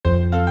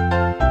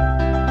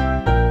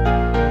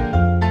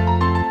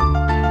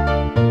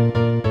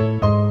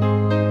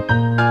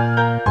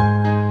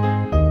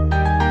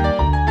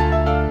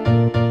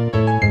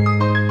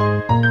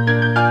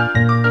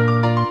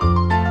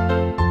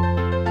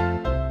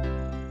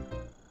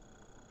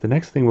The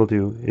next thing we'll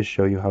do is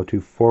show you how to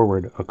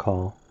forward a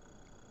call.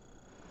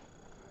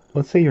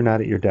 Let's say you're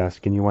not at your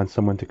desk and you want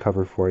someone to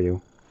cover for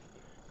you.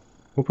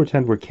 We'll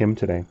pretend we're Kim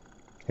today,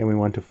 and we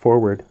want to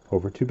forward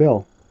over to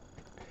Bill.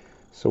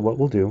 So what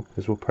we'll do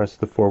is we'll press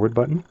the forward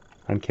button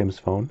on Kim's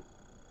phone,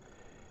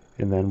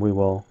 and then we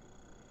will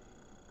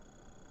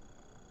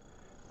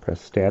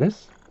press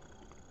status,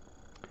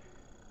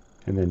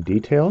 and then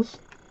details,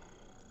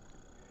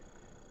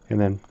 and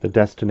then the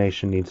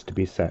destination needs to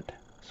be set.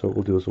 So what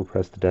we'll do is we'll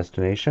press the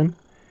destination,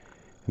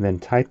 and then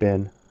type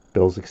in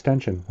Bill's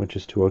extension, which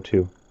is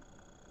 202.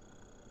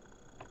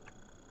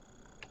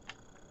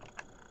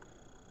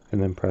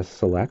 And then press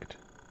select.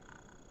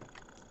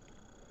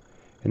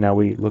 And now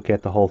we look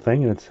at the whole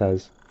thing, and it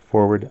says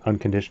forward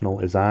unconditional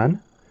is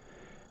on,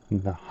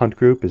 and the hunt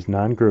group is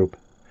non-group.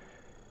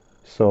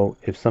 So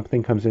if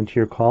something comes into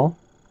your call,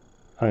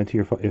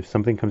 if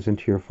something comes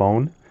into your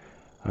phone,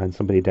 and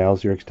somebody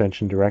dials your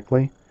extension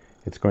directly,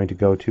 it's going to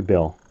go to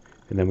Bill,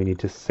 and then we need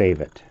to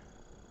save it.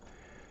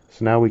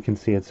 So now we can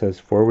see it says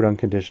forward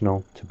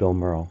unconditional to Bill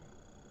Murrow.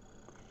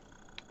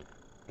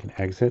 We can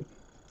exit,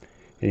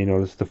 and you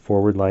notice the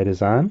forward light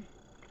is on,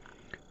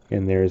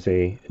 and there's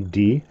a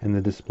D in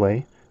the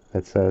display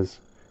that says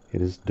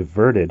it is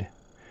diverted.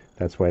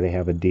 That's why they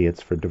have a D,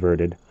 it's for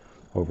diverted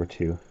over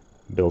to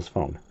Bill's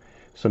phone.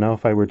 So now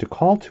if I were to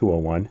call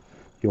 201,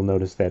 you'll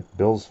notice that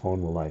Bill's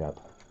phone will light up.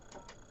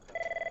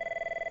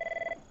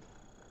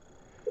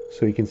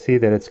 So you can see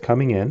that it's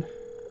coming in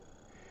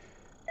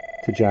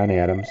to John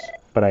Adams,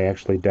 but I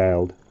actually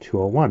dialed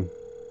 201.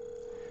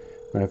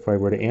 Now if I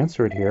were to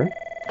answer it here,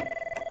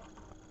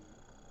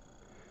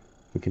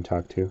 we can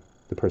talk to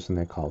the person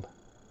that called.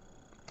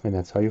 And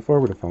that's how you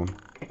forward a phone.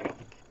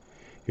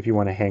 If you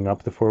want to hang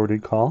up the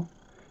forwarded call,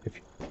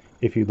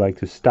 if you'd like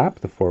to stop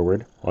the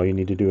forward, all you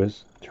need to do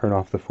is turn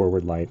off the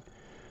forward light.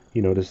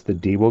 You notice the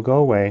D will go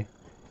away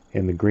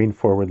and the green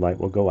forward light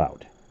will go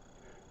out.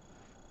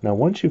 Now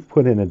once you've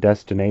put in a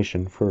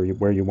destination for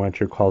where you want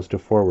your calls to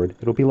forward,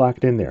 it'll be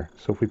locked in there.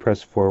 So if we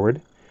press forward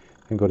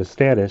and go to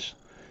status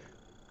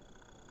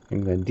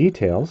and then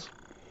details,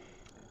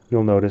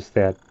 you'll notice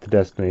that the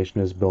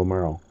destination is Bill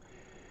Murrow.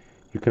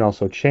 You can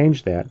also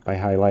change that by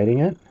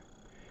highlighting it,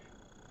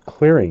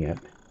 clearing it,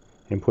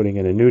 and putting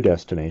in a new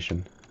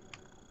destination.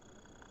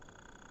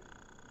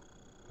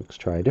 Let's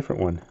try a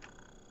different one.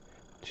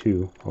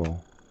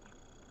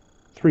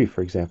 203,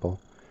 for example.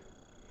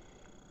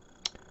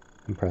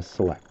 And press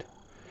select.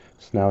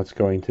 So now it's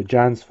going to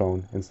John's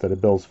phone instead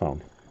of Bill's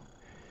phone.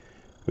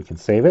 We can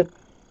save it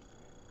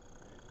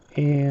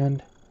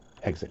and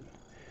exit.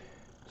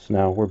 So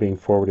now we're being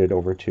forwarded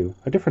over to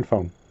a different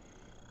phone.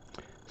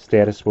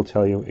 Status will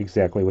tell you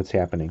exactly what's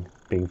happening,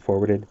 being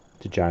forwarded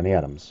to John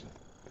Adams.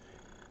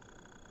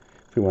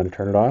 If we want to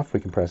turn it off, we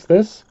can press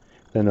this,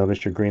 then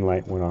notice your green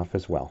light went off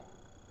as well.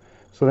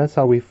 So that's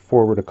how we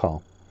forward a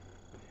call.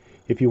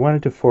 If you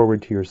wanted to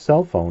forward to your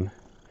cell phone,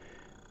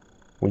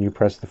 when you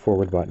press the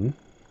forward button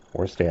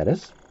or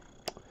status,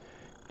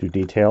 do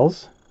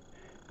details,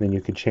 then you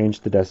could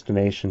change the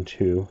destination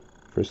to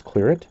first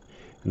clear it,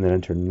 and then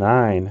enter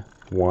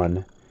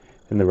 91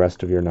 and the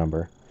rest of your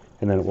number,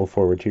 and then it will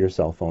forward to your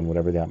cell phone,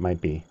 whatever that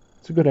might be.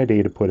 It's a good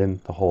idea to put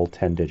in the whole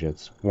 10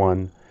 digits,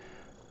 1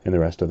 and the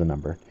rest of the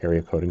number,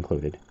 area code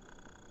included.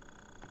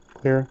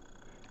 Clear,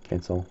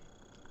 cancel,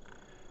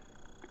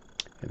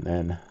 and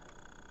then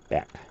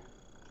back.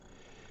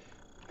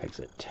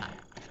 Exit.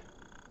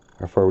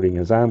 Our forwarding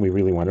is on. We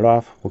really want it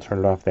off. We'll turn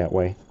it off that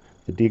way.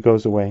 The D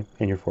goes away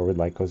and your forward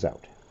light goes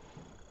out.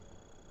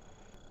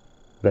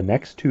 The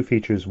next two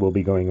features we'll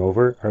be going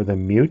over are the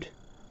mute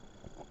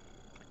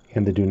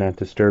and the do not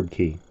disturb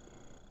key.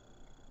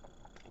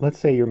 Let's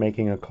say you're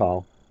making a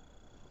call.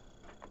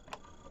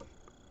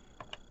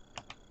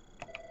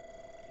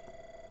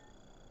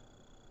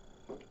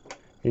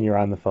 And you're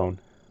on the phone.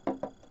 And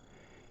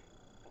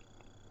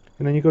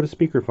then you go to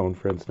speakerphone,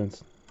 for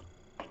instance.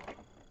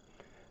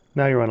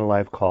 Now you're on a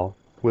live call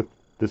with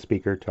the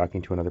speaker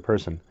talking to another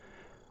person.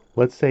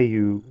 Let's say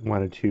you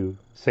wanted to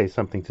say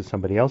something to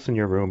somebody else in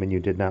your room and you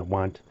did not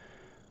want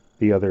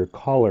the other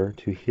caller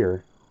to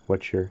hear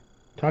what you're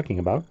talking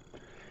about.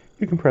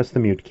 You can press the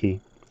mute key,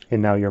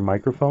 and now your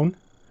microphone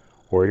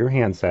or your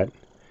handset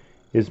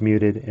is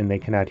muted and they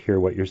cannot hear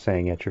what you're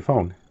saying at your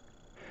phone.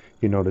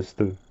 You notice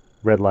the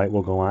red light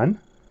will go on,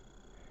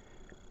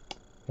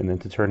 and then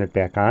to turn it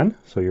back on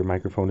so your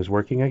microphone is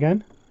working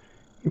again,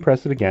 you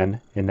press it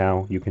again, and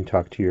now you can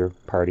talk to your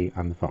party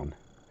on the phone.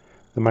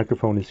 The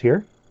microphone is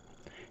here,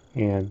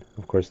 and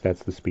of course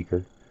that's the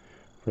speaker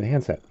for the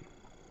handset.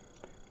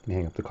 You can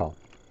hang up the call.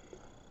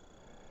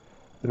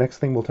 The next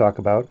thing we'll talk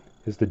about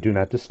is the Do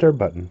Not Disturb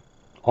button,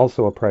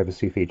 also a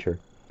privacy feature.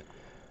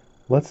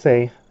 Let's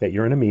say that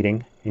you're in a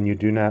meeting and you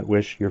do not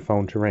wish your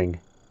phone to ring,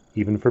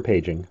 even for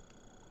paging.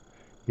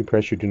 You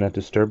press your Do Not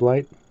Disturb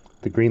light,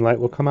 the green light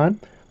will come on.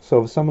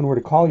 So if someone were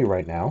to call you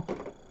right now,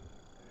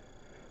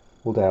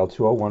 we'll dial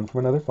 201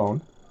 from another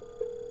phone.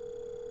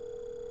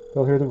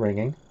 They'll hear the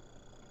ringing,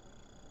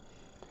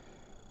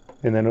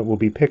 and then it will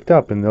be picked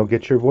up and they'll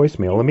get your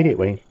voicemail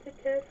immediately. The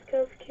desk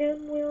of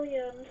Kim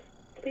Williams.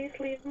 Please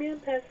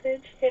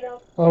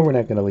Well, we're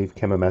not going to leave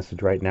Kim a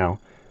message right now,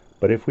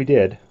 but if we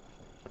did,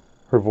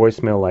 her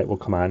voicemail light will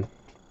come on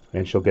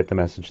and she'll get the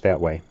message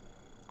that way.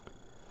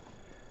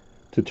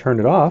 To turn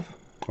it off,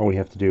 all we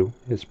have to do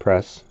is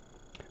press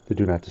the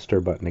Do Not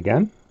Disturb button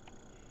again,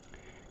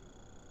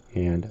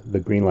 and the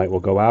green light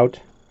will go out,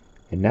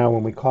 and now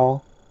when we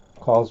call,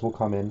 calls will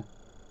come in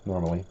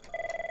normally.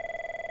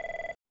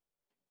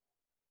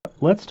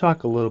 Let's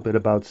talk a little bit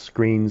about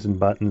screens and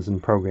buttons and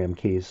program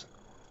keys.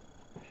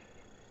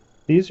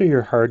 These are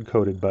your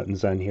hard-coded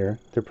buttons on here.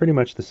 They're pretty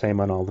much the same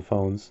on all the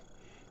phones,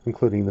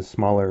 including the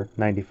smaller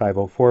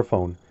 9504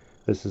 phone.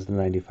 This is the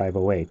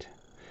 9508.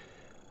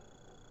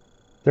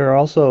 There are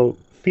also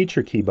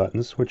feature key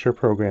buttons, which are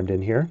programmed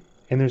in here,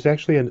 and there's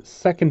actually a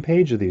second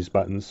page of these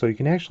buttons, so you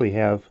can actually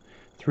have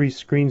 3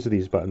 screens of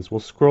these buttons. We'll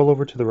scroll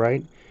over to the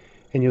right,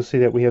 and you'll see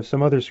that we have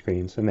some other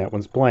screens, and that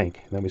one's blank.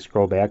 And then we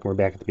scroll back, and we're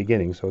back at the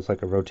beginning, so it's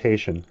like a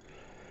rotation.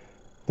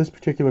 This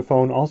particular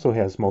phone also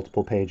has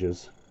multiple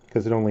pages,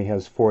 because it only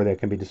has 4 that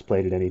can be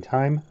displayed at any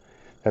time.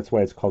 That's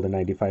why it's called a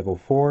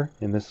 9504,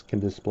 and this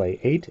can display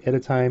 8 at a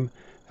time.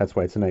 That's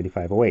why it's a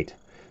 9508.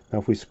 Now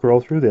if we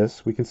scroll through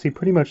this, we can see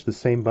pretty much the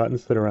same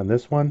buttons that are on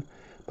this one,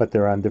 but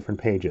they're on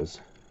different pages.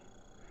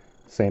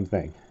 Same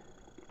thing.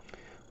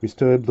 We're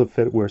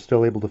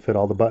still able to fit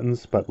all the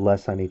buttons, but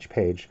less on each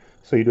page.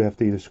 So you do have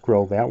to either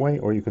scroll that way,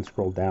 or you can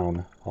scroll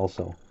down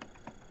also.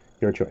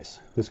 Your choice.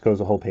 This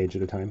goes a whole page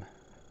at a time.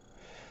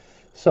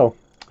 So,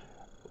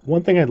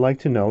 one thing I'd like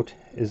to note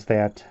is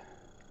that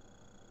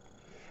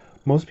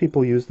most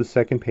people use the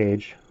second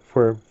page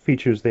for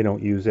features they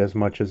don't use as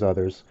much as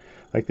others.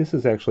 Like this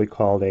is actually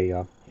called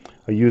a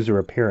user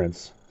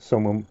appearance. So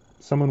when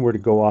someone were to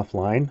go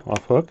offline,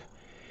 off hook,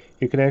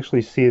 you can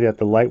actually see that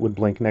the light would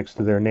blink next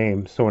to their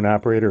name, so an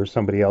operator or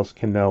somebody else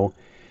can know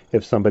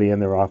if somebody in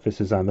their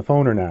office is on the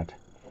phone or not.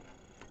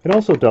 It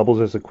also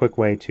doubles as a quick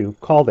way to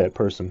call that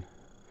person.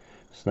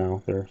 So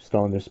now they're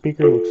still on their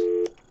speaker.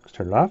 Let's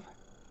turn it off.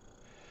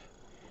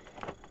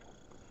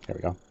 There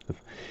we go.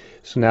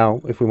 So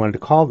now if we wanted to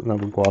call them,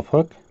 we'll go off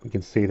hook. We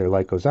can see their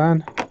light goes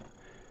on.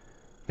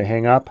 They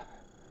hang up,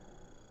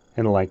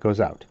 and the light goes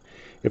out.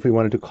 If we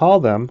wanted to call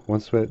them,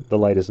 once the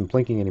light isn't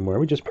blinking anymore,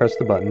 we just press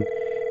the button,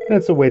 and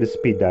it's a way to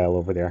speed dial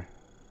over there.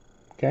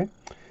 Okay.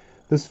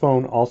 This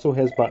phone also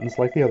has buttons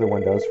like the other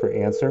one does for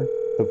answer,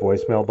 the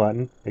voicemail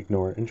button,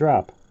 ignore, and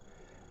drop.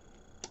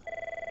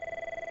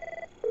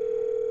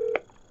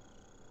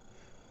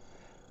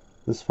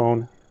 This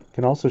phone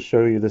can also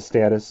show you the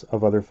status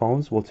of other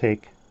phones. We'll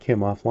take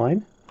Kim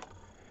offline,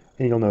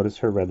 and you'll notice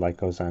her red light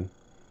goes on,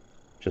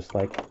 just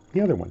like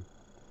the other one.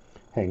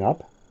 Hang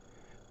up,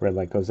 red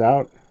light goes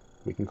out.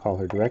 We can call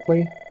her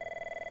directly,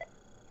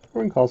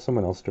 or we can call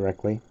someone else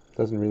directly.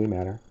 Doesn't really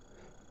matter.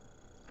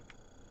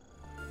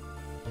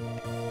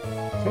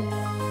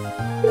 Okay.